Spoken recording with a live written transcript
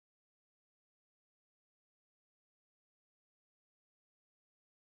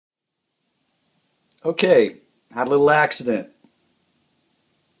Okay, had a little accident.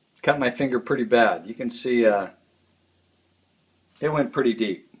 Cut my finger pretty bad. You can see it went pretty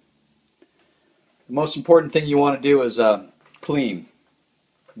deep. The most important thing you want to do is clean.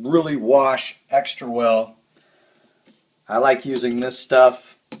 Really wash extra well. I like using this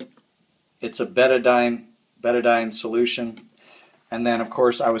stuff. It's a betadine solution. And then, of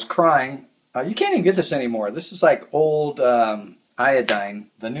course, I was crying. You can't even get this anymore. This is like old iodine.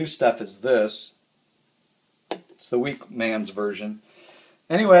 The new stuff is this. It's the weak man's version.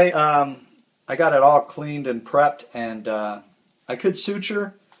 Anyway, I got it all cleaned and prepped, and I could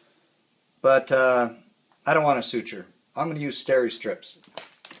suture, but I don't want to suture. I'm going to use steri-strips.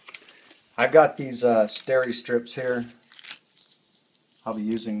 I've got these steri-strips here. I'll be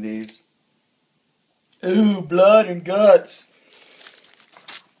using these. Ooh, blood and guts.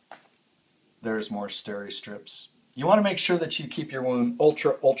 There's more steri-strips. You want to make sure that you keep your wound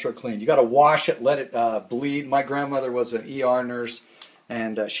ultra clean. You got to wash it, let it bleed. My grandmother was an ER nurse,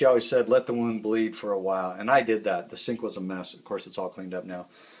 and she always said, let the wound bleed for a while. And I did that. The sink was a mess. Of course, it's all cleaned up now.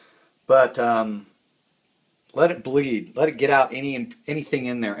 But let it bleed. Let it get out anything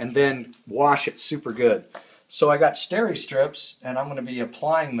in there. And then wash it super good. So I got steri-strips, and I'm going to be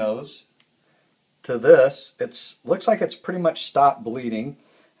applying those to this. It looks like it's pretty much stopped bleeding.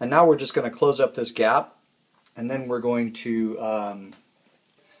 And now we're just going to close up this gap. And then we're going to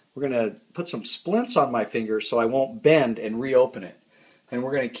put some splints on my finger so I won't bend and reopen it. And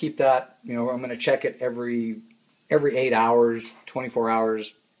we're going to keep that, I'm going to check it every 8 hours, 24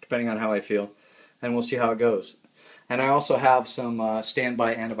 hours, depending on how I feel. And we'll see how it goes. And I also have some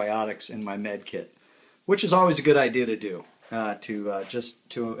standby antibiotics in my med kit, which is always a good idea to do, just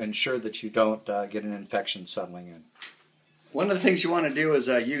to ensure that you don't get an infection settling in. One of the things you want to do is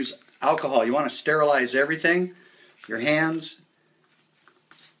use alcohol. You want to sterilize everything, your hands,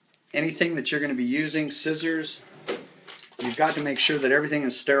 anything that you're going to be using, scissors. You've got to make sure that everything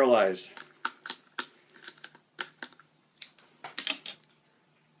is sterilized.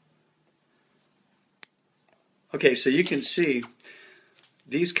 Okay, so you can see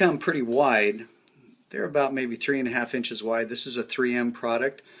these come pretty wide. They're about maybe 3.5 inches wide. This is a 3M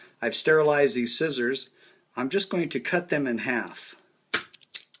product. I've sterilized these scissors. I'm just going to cut them in half.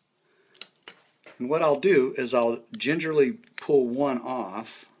 And what I'll do is I'll gingerly pull one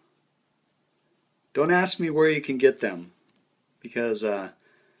off. Don't ask me where you can get them, because I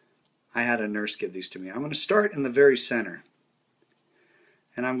had a nurse give these to me. I'm going to start in the very center.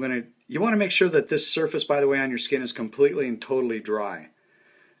 And you want to make sure that this surface, by the way, on your skin is completely and totally dry.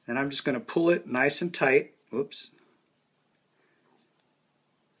 And I'm just going to pull it nice and tight. Whoops.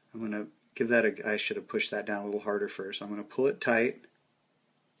 I'm going to give that I should have pushed that down a little harder first. I'm going to pull it tight.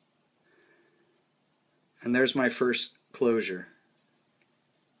 And there's my first closure.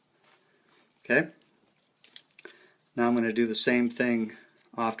 Okay? Now I'm going to do the same thing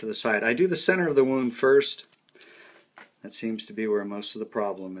off to the side. I do the center of the wound first. That seems to be where most of the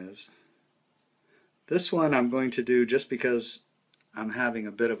problem is. This one I'm going to do just because I'm having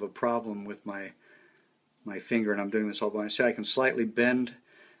a bit of a problem with my finger, and I'm doing this all by myself. I can slightly bend,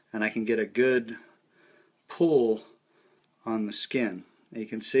 and I can get a good pull on the skin. You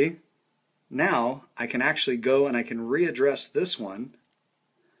can see? Now I can actually go and I can readdress this one.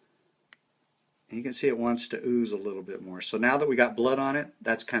 And you can see it wants to ooze a little bit more. So now that we got blood on it,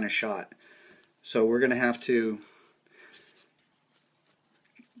 that's kind of shot. So we're going to have to...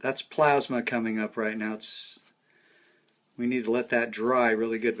 That's plasma coming up right now. We need to let that dry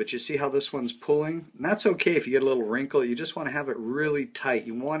really good. But you see how this one's pulling? And that's okay if you get a little wrinkle. You just want to have it really tight.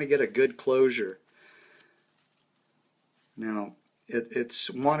 You want to get a good closure. Now,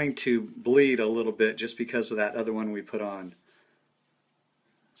 it's wanting to bleed a little bit just because of that other one we put on.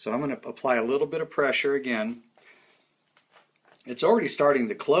 So I'm going to apply a little bit of pressure again. It's already starting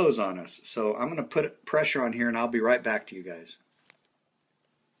to close on us. So I'm going to put pressure on here, and I'll be right back to you guys.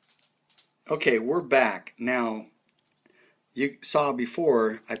 Okay, we're back. Now, you saw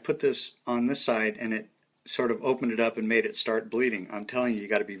before I put this on this side and it sort of opened it up and made it start bleeding. I'm telling you, you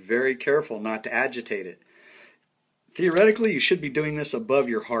got to be very careful not to agitate it. Theoretically, you should be doing this above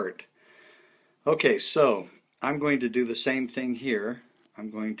your heart. Okay, so I'm going to do the same thing here. I'm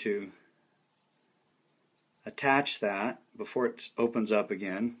going to attach that before it opens up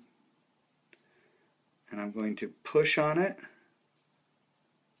again. And I'm going to push on it.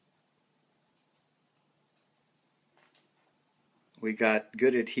 We got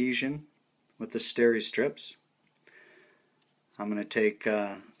good adhesion with the steri-strips. I'm going to take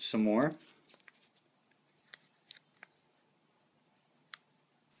some more.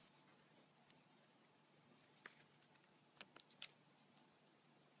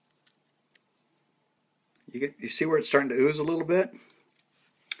 You see where it's starting to ooze a little bit?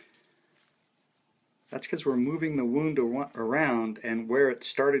 That's because we're moving the wound around, and where it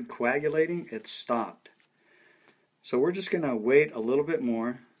started coagulating, it stopped. So we're just going to wait a little bit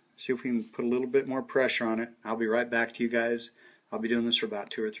more, see if we can put a little bit more pressure on it. I'll be right back to you guys. I'll be doing this for about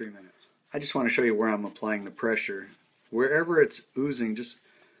 2 or 3 minutes. I just want to show you where I'm applying the pressure. Wherever it's oozing, just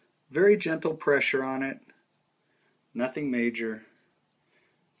very gentle pressure on it. Nothing major.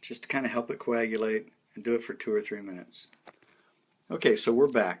 Just to kind of help it coagulate, and do it for 2 or 3 minutes. Okay, so we're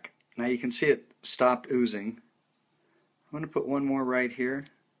back. Now you can see it stopped oozing. I'm going to put one more right here.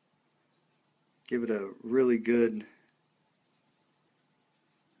 Give it a really good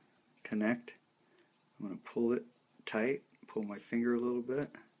connect. I'm going to pull it tight, pull my finger a little bit.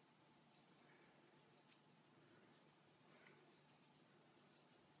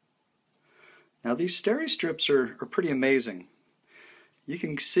 Now these steri-strips are pretty amazing. You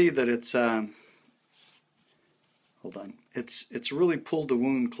can see that it's hold on. It's really pulled the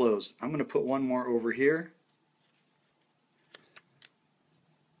wound closed. I'm going to put one more over here.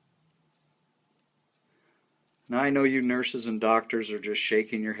 Now I know you nurses and doctors are just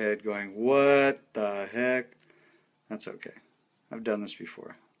shaking your head going, what the heck? That's okay. I've done this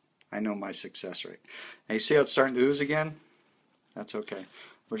before. I know my success rate. Now you see how it's starting to ooze again? That's okay.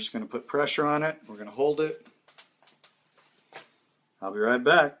 We're just going to put pressure on it. We're going to hold it. I'll be right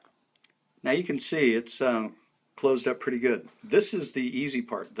back. Now you can see it's closed up pretty good. This is the easy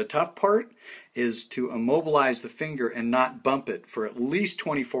part. The tough part is to immobilize the finger and not bump it for at least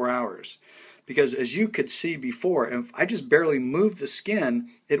 24 hours. Because as you could see before, if I just barely move the skin,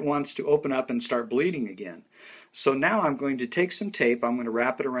 it wants to open up and start bleeding again. So now I'm going to take some tape, I'm going to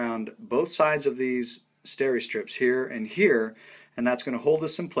wrap it around both sides of these steri-strips here, and that's going to hold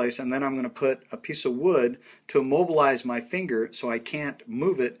this in place, and then I'm going to put a piece of wood to immobilize my finger so I can't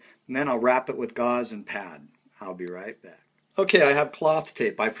move it, and then I'll wrap it with gauze and pad. I'll be right back. Okay, I have cloth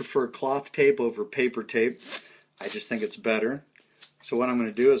tape. I prefer cloth tape over paper tape. I just think it's better. So what I'm going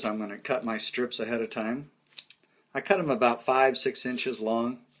to do is I'm going to cut my strips ahead of time. I cut them about 5-6 inches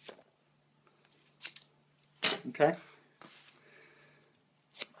long. Okay.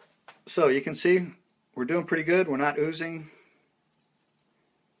 So you can see we're doing pretty good. We're not oozing.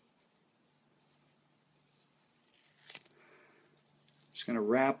 Just going to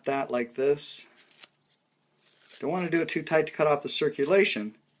wrap that like this. Don't want to do it too tight to cut off the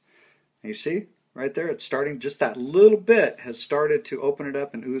circulation. And you see? Right there, it's starting, just that little bit has started to open it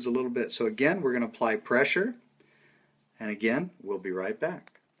up and ooze a little bit. So again, we're going to apply pressure, and again, we'll be right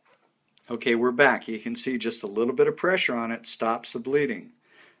back. Okay, we're back. You can see just a little bit of pressure on it stops the bleeding.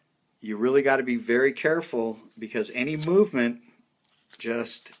 You really got to be very careful because any movement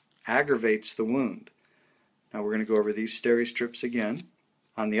just aggravates the wound. Now we're going to go over these steri-strips again,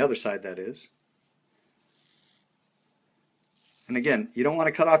 on the other side that is. And again, you don't want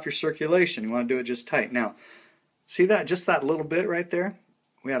to cut off your circulation. You want to do it just tight. Now, see that? Just that little bit right there?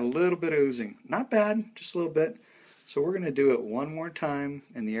 We had a little bit of oozing. Not bad, just a little bit. So we're going to do it one more time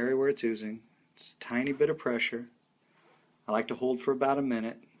in the area where it's oozing. It's a tiny bit of pressure. I like to hold for about a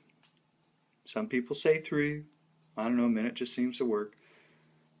minute. Some people say 3. I don't know, a minute just seems to work.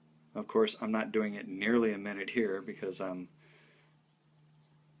 Of course, I'm not doing it nearly a minute here because I'm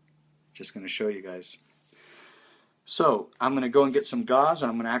just going to show you guys. So I'm going to go and get some gauze.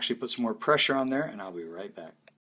 I'm going to actually put some more pressure on there, and I'll be right back.